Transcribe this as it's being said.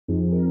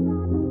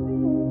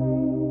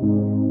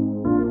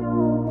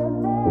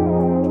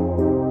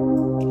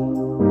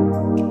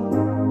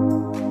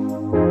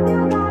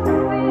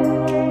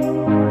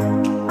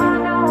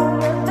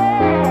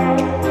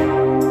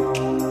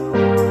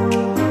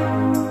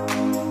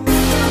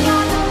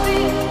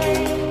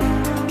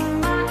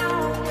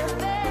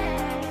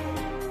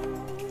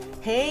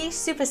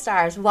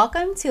superstars,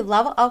 welcome to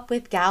Level Up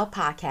with Gal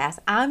podcast.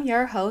 I'm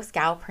your host,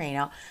 Gal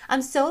Prano.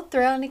 I'm so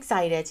thrilled and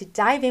excited to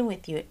dive in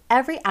with you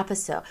every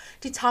episode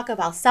to talk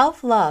about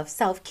self-love,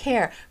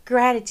 self-care,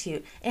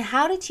 gratitude, and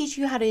how to teach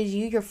you how to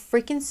use your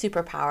freaking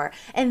superpower,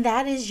 and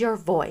that is your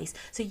voice,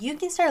 so you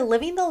can start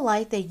living the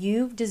life that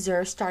you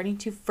deserve starting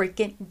to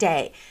freaking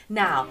day.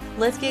 Now,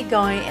 let's get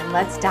going and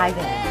let's dive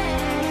in.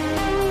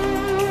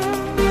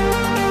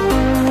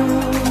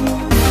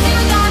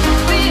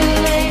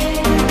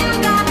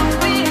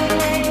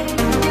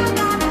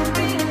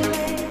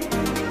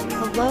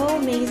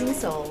 Amazing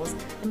souls,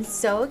 I'm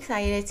so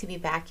excited to be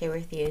back here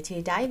with you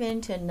to dive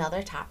into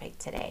another topic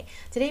today.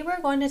 Today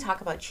we're going to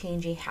talk about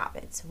changing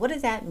habits. What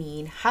does that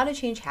mean? How to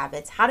change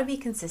habits, how to be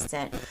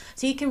consistent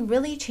so you can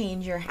really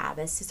change your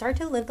habits to start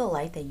to live the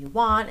life that you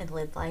want and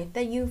live the life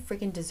that you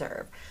freaking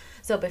deserve.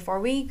 So before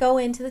we go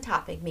into the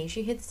topic, make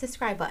sure you hit the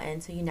subscribe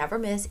button so you never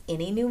miss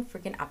any new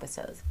freaking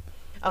episodes.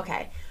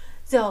 Okay,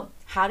 so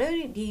how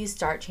do you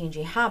start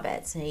changing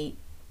habits?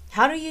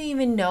 How do you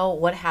even know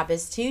what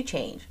habits to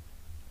change?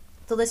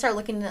 So let's start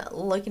looking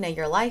at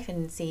your life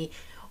and see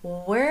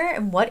where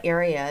and what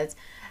areas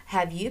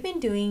have you been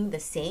doing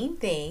the same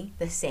thing,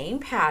 the same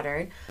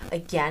pattern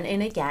again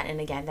and again and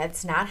again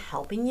that's not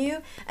helping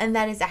you and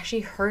that is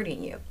actually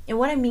hurting you. And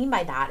what I mean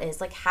by that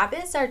is like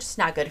habits are just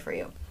not good for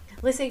you.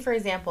 Let's say, for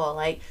example,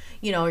 like,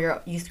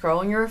 you scroll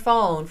on your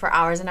phone for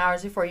hours and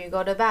hours before you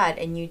go to bed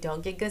and you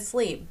don't get good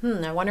sleep.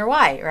 I wonder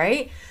why,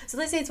 right? So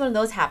let's say it's one of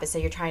those habits that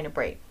you're trying to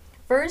break.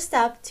 First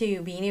step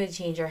to being able to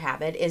change your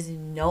habit is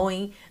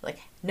knowing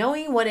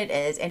what it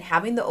is and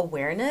having the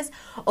awareness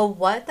of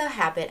what the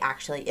habit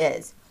actually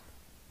is.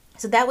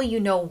 So that way you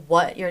know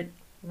what you're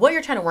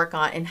trying to work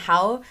on and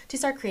how to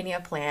start creating a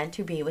plan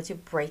to be able to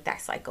break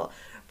that cycle,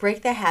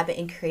 break the habit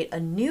and create a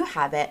new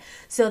habit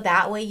so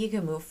that way you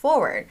can move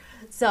forward.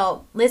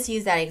 So let's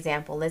use that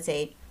example. Let's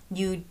say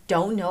you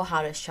don't know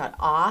how to shut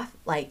off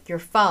like your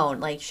phone,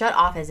 like shut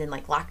off as in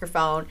like lock your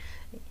phone.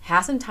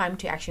 Have some time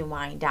to actually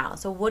wind down.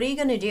 So what are you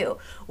going to do?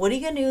 What are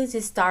you going to do is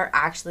to start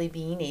actually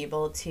being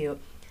able to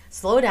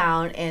slow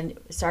down and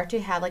start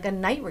to have like a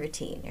night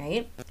routine,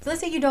 right? So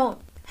let's say you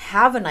don't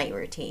have a night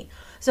routine.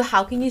 So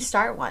how can you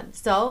start one?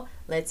 So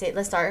let's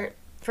start,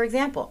 for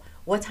example,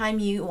 what time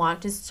you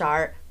want to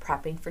start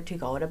prepping to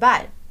go to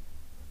bed.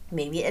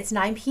 Maybe it's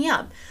 9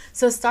 p.m.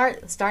 So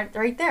start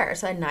right there.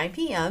 So at 9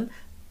 p.m.,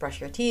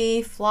 brush your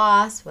teeth,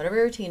 floss, whatever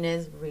your routine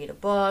is, read a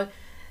book.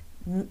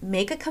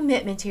 Make a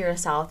commitment to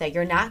yourself that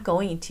you're not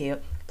going to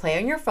play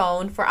on your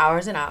phone for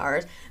hours and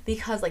hours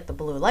because like the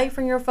blue light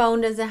from your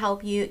phone doesn't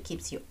help you. It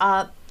keeps you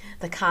up.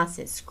 The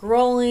constant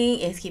scrolling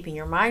is keeping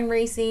your mind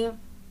racing.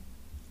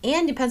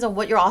 And depends on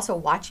what you're also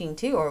watching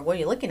too, or what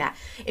you're looking at.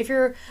 If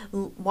you're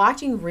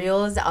watching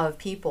reels of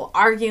people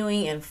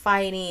arguing and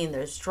fighting and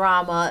there's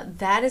drama,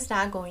 that is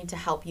not going to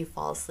help you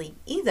fall asleep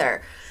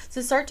either.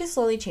 So start to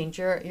slowly change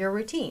your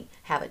routine.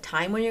 Have a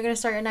time when you're going to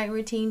start your night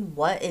routine.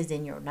 What is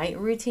in your night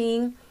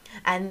routine?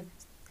 And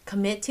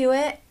commit to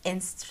it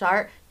and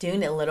start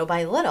doing it little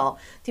by little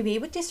to be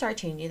able to start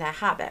changing that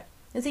habit.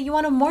 And so you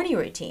want a morning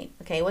routine.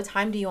 Okay, what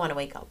time do you want to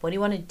wake up? What do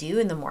you want to do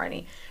in the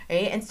morning?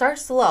 Right? And start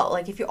slow.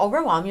 Like if you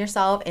overwhelm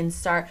yourself and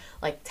start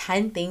like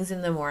 10 things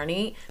in the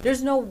morning,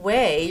 there's no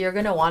way you're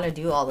going to want to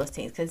do all those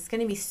things because it's going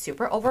to be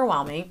super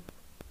overwhelming.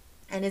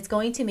 And it's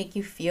going to make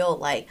you feel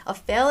like a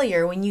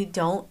failure when you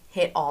don't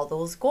hit all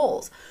those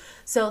goals.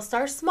 So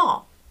start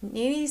small.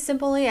 Maybe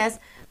simply as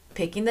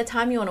picking the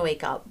time you want to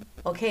wake up.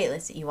 Okay,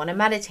 let's see, you want to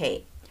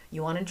meditate,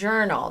 you want to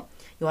journal,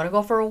 you want to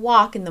go for a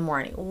walk in the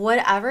morning.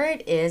 Whatever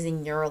it is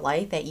in your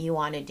life that you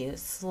want to do,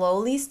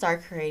 slowly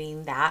start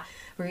creating that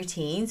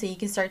routine so you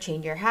can start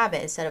changing your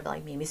habit instead of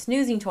like maybe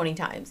snoozing 20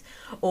 times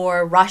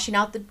or rushing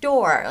out the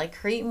door. Like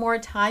create more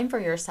time for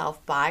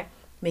yourself by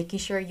making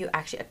sure you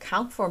actually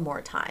account for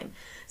more time.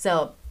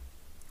 So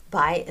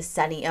by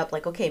setting up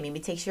like, okay, maybe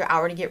it takes you an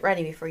hour to get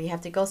ready before you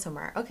have to go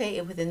somewhere. Okay,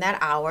 within that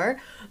hour,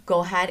 go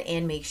ahead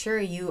and make sure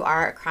you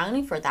are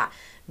accounting for that.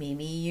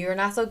 Maybe you're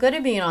not so good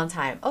at being on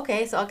time.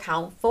 Okay, so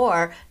account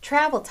for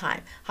travel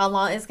time. How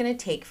long it's going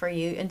to take for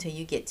you until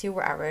you get to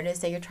wherever it is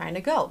that you're trying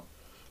to go.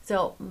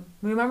 So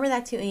remember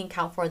that too and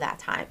account for that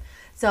time.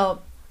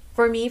 So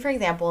for me, for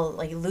example,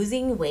 like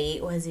losing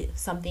weight was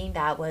something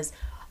I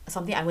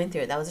went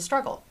through. That was a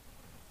struggle.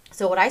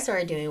 So what I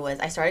started doing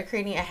was I started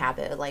creating a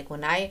habit. Like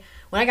when I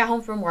got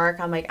home from work,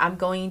 I'm like, I'm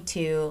going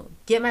to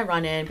get my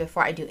run in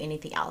before I do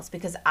anything else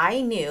because I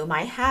knew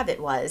my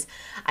habit was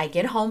I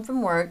get home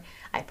from work,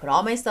 I put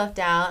all my stuff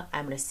down,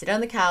 I'm going to sit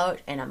on the couch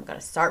and I'm going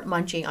to start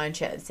munching on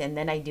chips and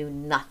then I do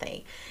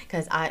nothing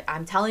because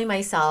I'm telling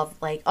myself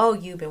like, oh,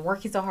 you've been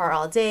working so hard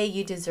all day,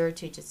 you deserve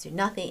to just do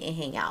nothing and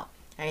hang out.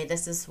 Right?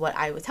 This is what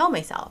I would tell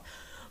myself.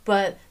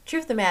 But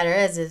truth of the matter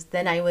is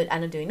then I would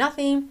end up doing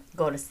nothing,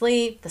 go to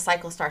sleep, the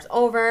cycle starts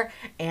over,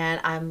 and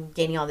I'm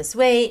gaining all this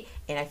weight,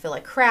 and I feel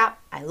like crap.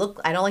 I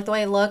don't like the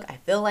way I look. I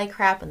feel like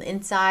crap on the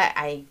inside.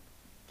 I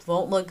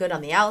won't look good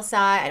on the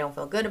outside. I don't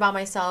feel good about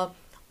myself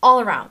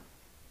all around.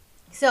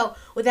 So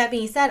with that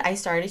being said, I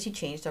started to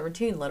change the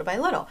routine little by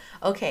little.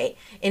 Okay.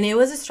 And it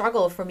was a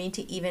struggle for me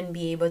to even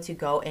be able to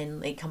go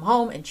and like come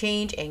home and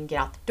change and get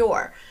out the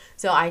door.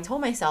 So I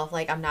told myself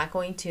like, I'm not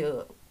going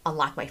to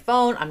unlock my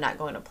phone. I'm not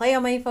going to play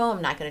on my phone.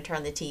 I'm not going to turn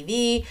on the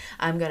TV.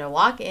 I'm going to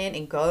walk in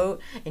and go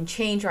and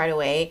change right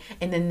away.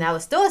 And then that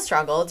was still a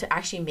struggle to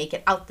actually make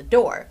it out the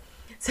door.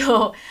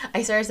 So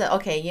I started to say,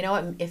 okay, you know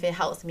what? If it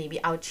helps,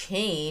 maybe I'll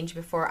change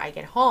before I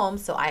get home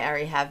so I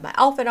already have my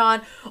outfit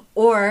on.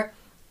 Or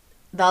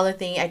the other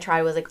thing I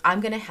tried was like, I'm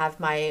going to have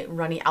my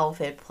running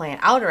outfit planned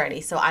out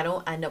already so I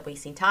don't end up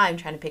wasting time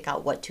trying to pick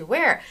out what to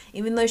wear,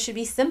 even though it should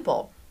be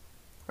simple,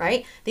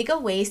 right? Think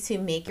of ways to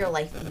make your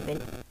life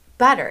even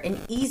better and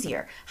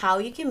easier. How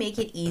you can make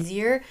it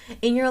easier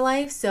in your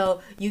life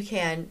so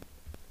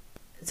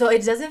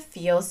it doesn't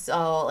feel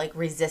so like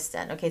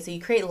resistant. Okay, so you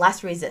create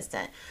less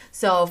resistant.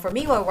 So for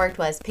me, what worked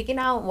was picking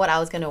out what I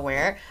was going to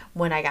wear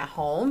when I got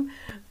home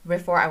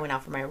before I went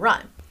out for my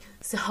run.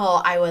 So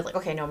I was like,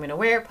 okay, no, I'm going to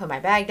wear it, put my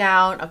bag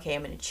down. Okay,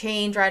 I'm going to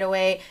change right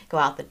away, go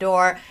out the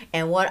door.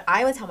 And what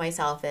I would tell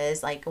myself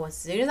is like, as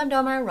soon as I'm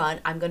done my run,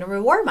 I'm going to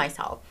reward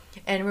myself.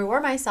 And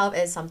reward myself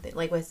is something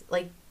like with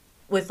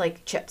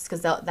chips,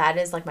 because that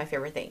is like my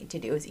favorite thing to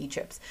do is eat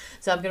chips.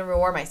 So I'm going to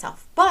reward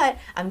myself, but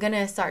I'm going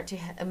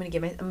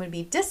to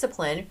be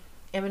disciplined.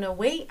 I'm going to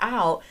weigh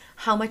out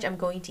how much I'm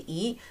going to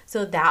eat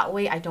so that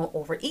way I don't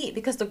overeat,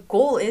 because the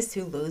goal is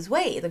to lose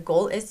weight. The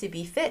goal is to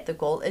be fit. The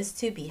goal is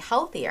to be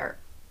healthier.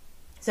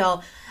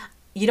 So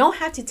you don't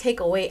have to take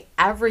away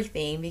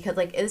everything, because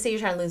like, let's say you're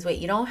trying to lose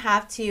weight, you don't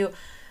have to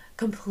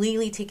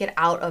completely take it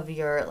out of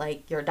your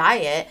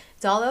diet.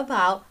 It's all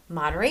about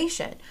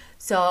moderation.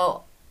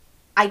 So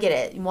I get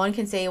it. One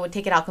can say, well,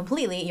 take it out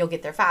completely, you'll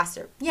get there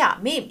faster. Yeah,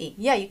 maybe.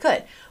 Yeah, you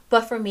could.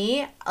 But for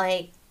me,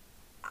 like,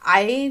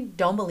 I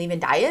don't believe in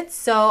diets,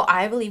 so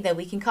I believe that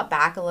we can cut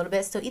back a little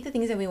bit. So eat the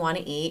things that we want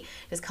to eat,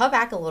 just cut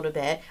back a little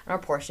bit on our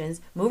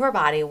portions, move our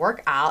body,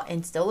 work out,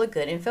 and still look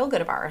good and feel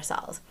good about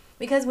ourselves.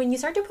 Because when you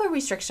start to put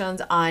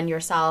restrictions on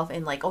yourself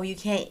and like, oh, you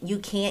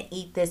can't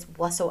eat this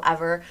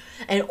whatsoever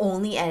and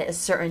only at a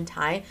certain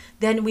time,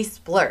 then we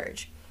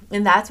splurge.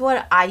 And that's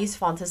what I used to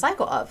fall into the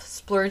cycle of,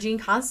 splurging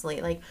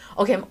constantly. Like,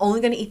 okay, I'm only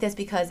going to eat this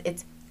because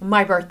it's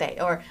my birthday,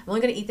 or I'm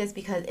only going to eat this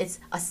because it's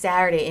a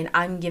Saturday and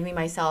I'm giving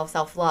myself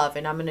self-love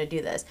and I'm going to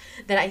do this.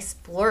 Then I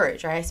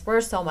splurge, right? I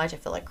splurge so much, I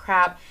feel like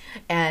crap.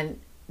 And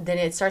then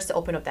it starts to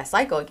open up that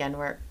cycle again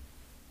where,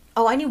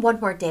 oh, I need one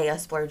more day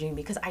of splurging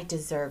because I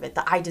deserve it.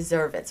 The I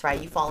deserve it's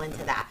right. You fall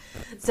into that.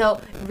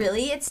 So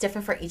really it's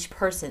different for each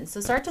person.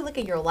 So start to look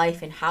at your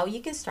life and how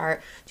you can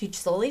start to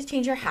slowly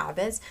change your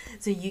habits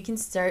so you can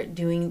start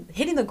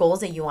hitting the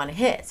goals that you want to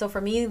hit. So for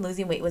me,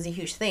 losing weight was a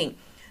huge thing.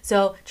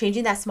 So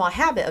changing that small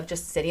habit of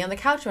just sitting on the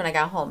couch when I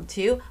got home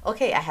to,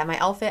 okay, I have my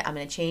outfit, I'm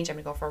going to change, I'm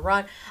going to go for a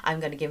run, I'm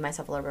going to give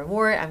myself a little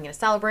reward, I'm going to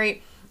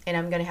celebrate, and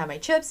I'm going to have my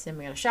chips, and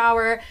I'm going to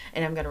shower,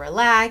 and I'm going to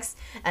relax,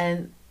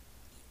 and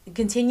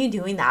continue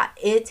doing that.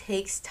 It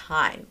takes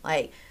time.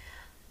 Like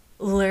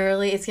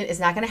literally, it's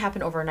not going to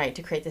happen overnight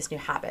to create this new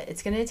habit.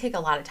 It's going to take a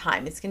lot of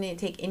time. It's going to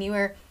take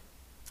anywhere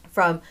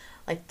from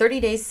like 30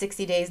 days,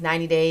 60 days,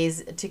 90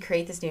 days to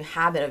create this new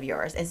habit of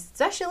yours,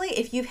 especially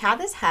if you've had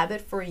this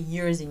habit for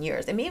years and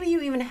years. And maybe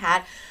you even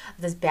had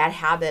this bad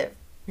habit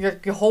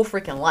your whole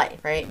freaking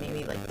life, right?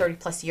 Maybe like 30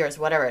 plus years,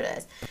 whatever it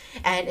is.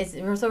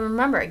 And so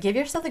remember, give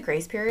yourself the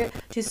grace period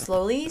to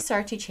slowly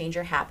start to change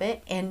your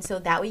habit. And so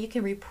that way you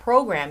can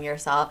reprogram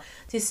yourself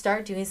to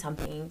start doing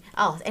something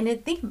else. And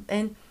think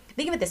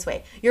of it this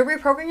way. You're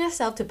reprogramming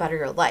yourself to better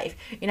your life.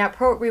 You're not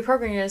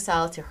reprogramming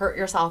yourself to hurt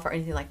yourself or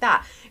anything like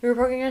that. You're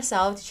reprogramming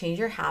yourself to change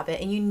your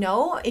habit, and you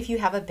know if you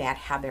have a bad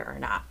habit or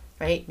not,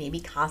 right? Maybe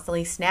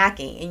constantly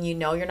snacking and you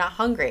know you're not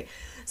hungry.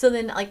 So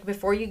then like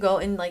before you go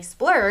and like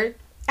splurge,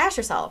 ask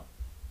yourself,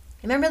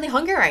 am I really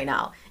hungry right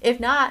now? If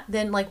not,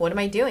 then like what am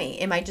I doing?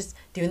 Am I just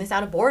doing this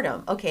out of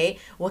boredom? Okay,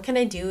 what can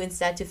I do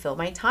instead to fill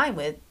my time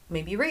with?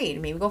 Maybe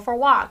read, maybe go for a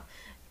walk,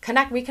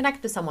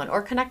 reconnect with someone,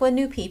 or connect with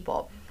new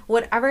people.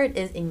 Whatever it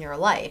is in your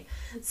life.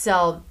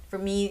 So for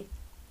me,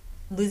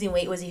 losing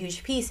weight was a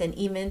huge piece. And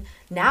even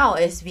now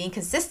is being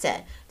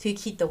consistent to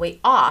keep the weight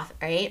off,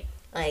 right?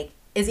 Like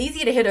it's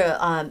easy to hit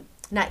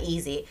not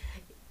easy.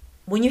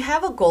 When you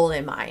have a goal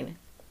in mind,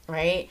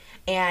 right?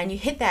 And you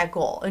hit that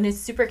goal and it's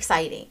super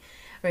exciting,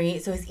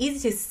 right? So it's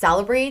easy to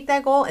celebrate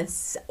that goal and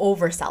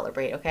over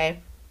celebrate, okay?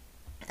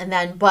 And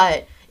then,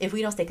 but if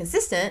we don't stay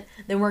consistent,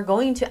 then we're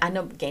going to end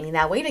up gaining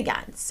that weight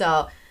again.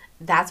 So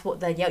that's what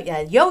the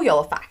yo-yo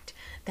effect.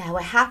 That will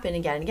happen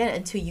again and again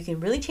until you can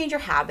really change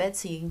your habits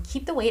so you can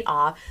keep the weight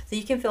off, so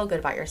you can feel good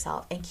about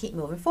yourself and keep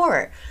moving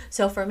forward.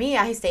 So for me,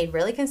 I stayed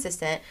really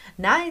consistent,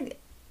 not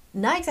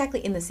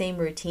exactly in the same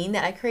routine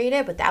that I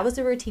created, but that was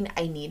the routine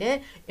I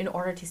needed in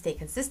order to stay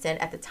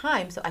consistent at the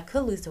time so I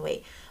could lose the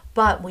weight.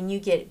 But when you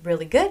get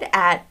really good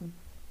at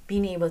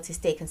being able to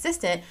stay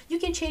consistent, you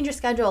can change your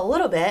schedule a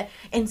little bit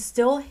and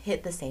still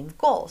hit the same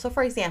goal. So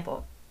for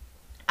example,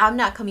 I'm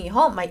not coming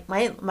home.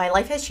 My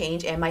life has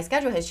changed and my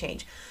schedule has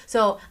changed.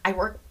 So I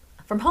work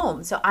from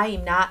home. So I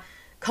am not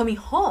coming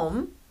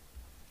home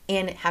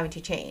and having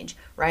to change,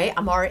 right?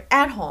 I'm already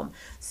at home.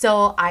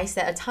 So I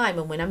set a time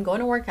and when I'm going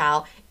to work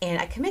out and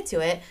I commit to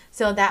it.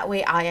 So that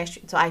way I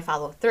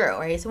follow through,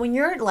 right? So when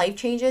your life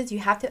changes, you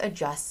have to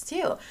adjust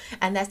too.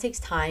 And that takes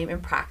time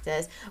and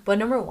practice. But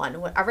number one,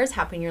 whatever is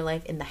happening in your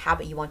life in the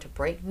habit you want to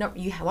break,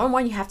 you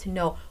have to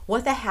know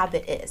what the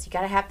habit is. You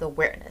got to have the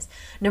awareness.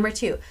 Number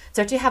two,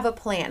 start to have a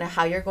plan of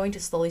how you're going to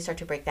slowly start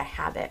to break that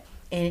habit.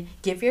 And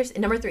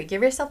number three,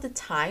 give yourself the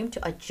time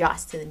to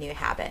adjust to the new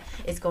habit.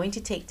 It's going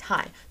to take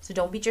time. So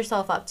don't beat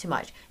yourself up too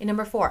much. And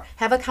number four,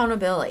 have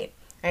accountability.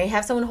 Right?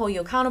 Have someone hold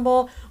you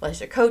accountable, whether it's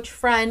your coach,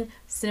 friend,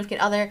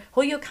 significant other,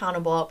 hold you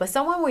accountable, but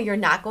someone where you're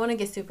not going to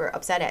get super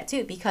upset at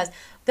too, because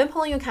them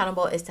holding you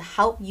accountable is to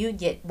help you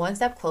get one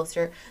step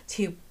closer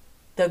to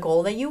the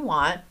goal that you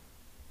want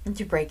and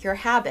to break your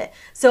habit.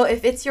 So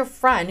if it's your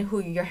friend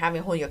who you're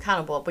having hold you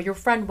accountable, but your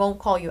friend won't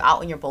call you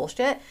out on your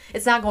bullshit,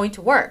 it's not going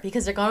to work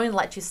because they're going to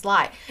let you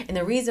slide. And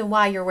the reason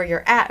why you're where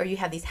you're at or you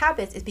have these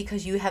habits is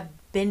because you have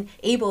been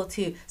able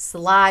to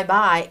slide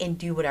by and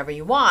do whatever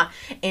you want.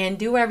 And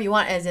do whatever you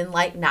want as in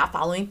like not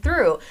following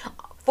through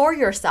for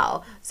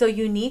yourself. So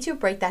you need to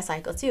break that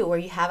cycle too, where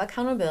you have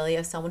accountability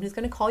of someone who's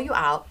going to call you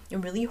out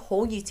and really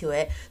hold you to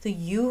it so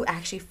you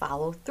actually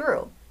follow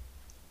through.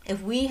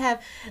 If we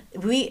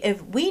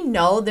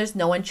know there's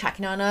no one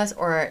checking on us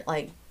or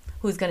like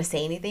who's going to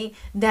say anything,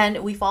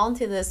 then we fall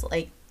into this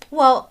like,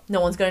 well, no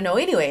one's going to know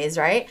anyways,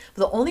 right?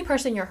 But the only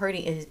person you're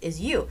hurting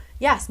is you.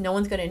 Yes, no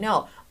one's going to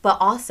know. But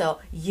also,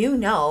 you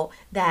know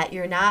that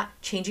you're not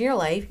changing your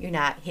life. You're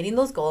not hitting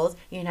those goals.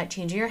 You're not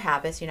changing your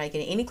habits. You're not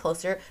getting any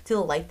closer to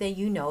the life that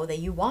you know that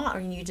you want or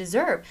you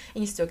deserve.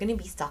 And you're still going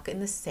to be stuck in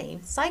the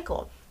same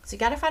cycle. So you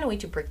got to find a way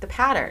to break the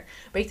pattern.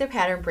 Break the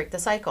pattern, break the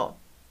cycle.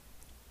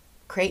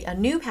 Create a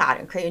new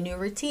pattern, create a new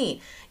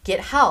routine, get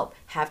help,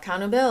 have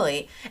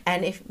accountability.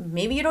 And if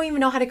maybe you don't even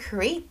know how to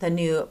create the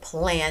new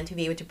plan to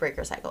be able to break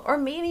your cycle, or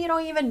maybe you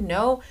don't even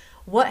know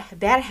what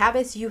bad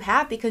habits you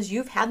have because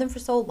you've had them for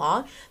so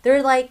long.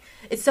 They're like,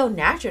 it's so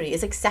natural.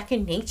 It's like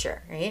second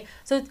nature, right?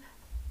 So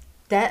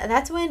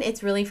that's when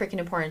it's really freaking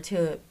important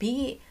to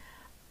be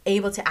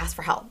able to ask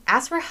for help.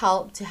 Ask for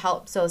help to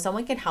help so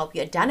someone can help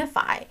you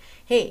identify,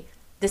 hey,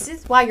 this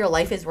is why your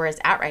life is where it's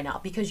at right now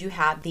because you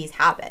have these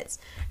habits,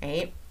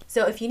 right?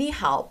 So if you need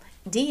help,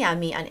 DM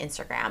me on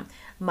Instagram.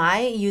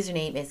 My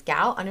username is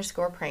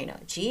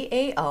Gao_Perino,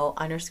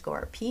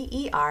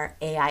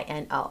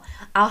 GAO_PERAINO.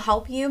 I'll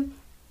help you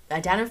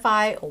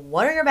identify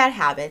what are your bad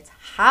habits,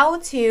 how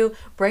to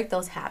break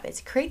those habits,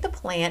 create the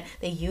plan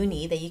that you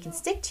need that you can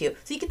stick to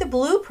so you get the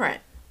blueprint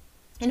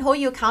and hold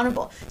you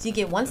accountable so you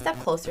get one step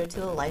closer to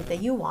the life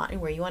that you want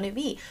and where you want to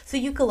be. So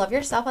you can love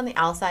yourself on the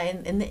outside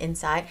and in the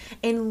inside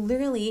and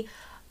literally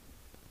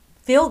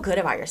feel good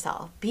about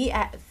yourself. Be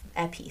at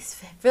peace.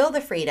 Feel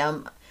the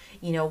freedom,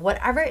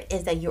 whatever it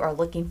is that you are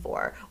looking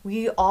for.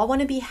 We all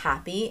want to be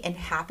happy, and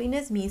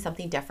happiness means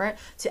something different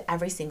to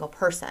every single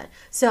person.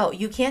 So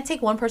you can't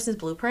take one person's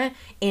blueprint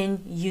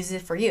and use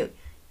it for you.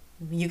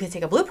 You can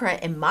take a blueprint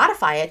and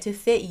modify it to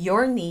fit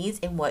your needs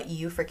and what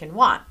you freaking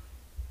want.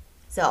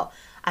 So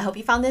I hope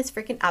you found this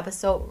freaking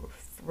episode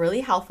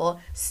really helpful.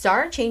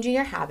 Start changing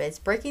your habits,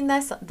 breaking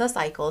the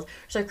cycles,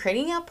 start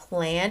creating a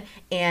plan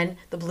and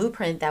the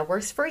blueprint that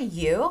works for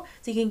you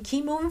so you can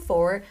keep moving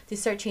forward to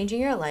start changing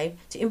your life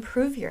to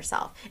improve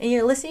yourself. And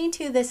you're listening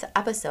to this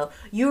episode,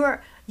 you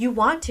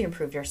want to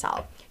improve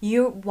yourself.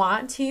 You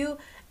want to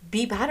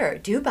be better,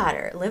 do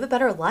better, live a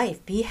better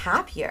life, be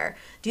happier,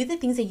 do the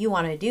things that you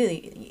want to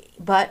do,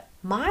 but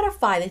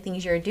modify the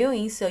things you're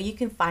doing so you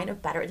can find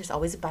there's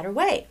always a better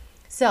way.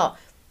 So,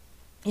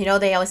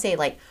 they always say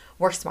like,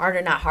 work smarter,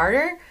 not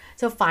harder.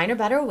 So find a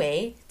better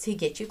way to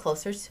get you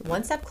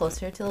one step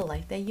closer to the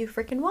life that you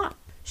freaking want.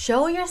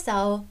 Show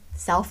yourself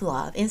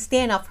self-love and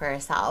stand up for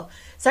yourself.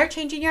 Start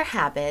changing your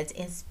habits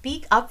and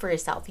speak up for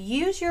yourself.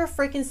 Use your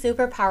freaking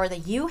superpower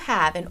that you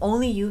have and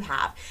only you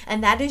have.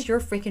 And that is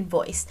your freaking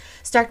voice.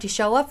 Start to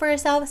show up for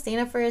yourself,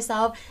 stand up for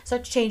yourself.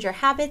 Start to change your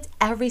habits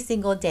every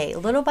single day,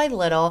 little by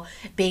little,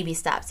 baby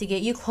steps to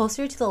get you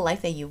closer to the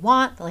life that you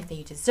want, the life that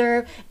you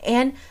deserve,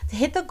 and to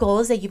hit the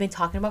goals that you've been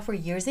talking about for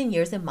years and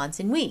years and months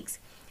and weeks.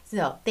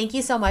 So thank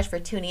you so much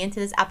for tuning into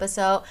this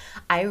episode.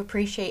 I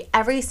appreciate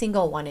every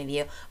single one of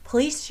you.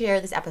 Please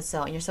share this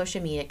episode on your social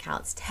media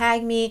accounts.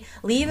 Tag me,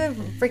 leave a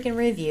freaking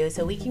review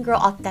so we can grow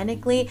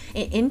authentically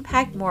and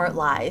impact more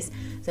lives.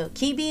 So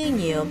keep being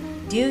you,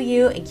 do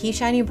you, and keep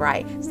shining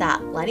bright.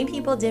 Stop letting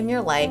people dim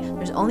your light.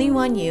 There's only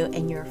one you,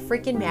 and you're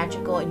freaking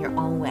magical in your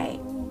own way.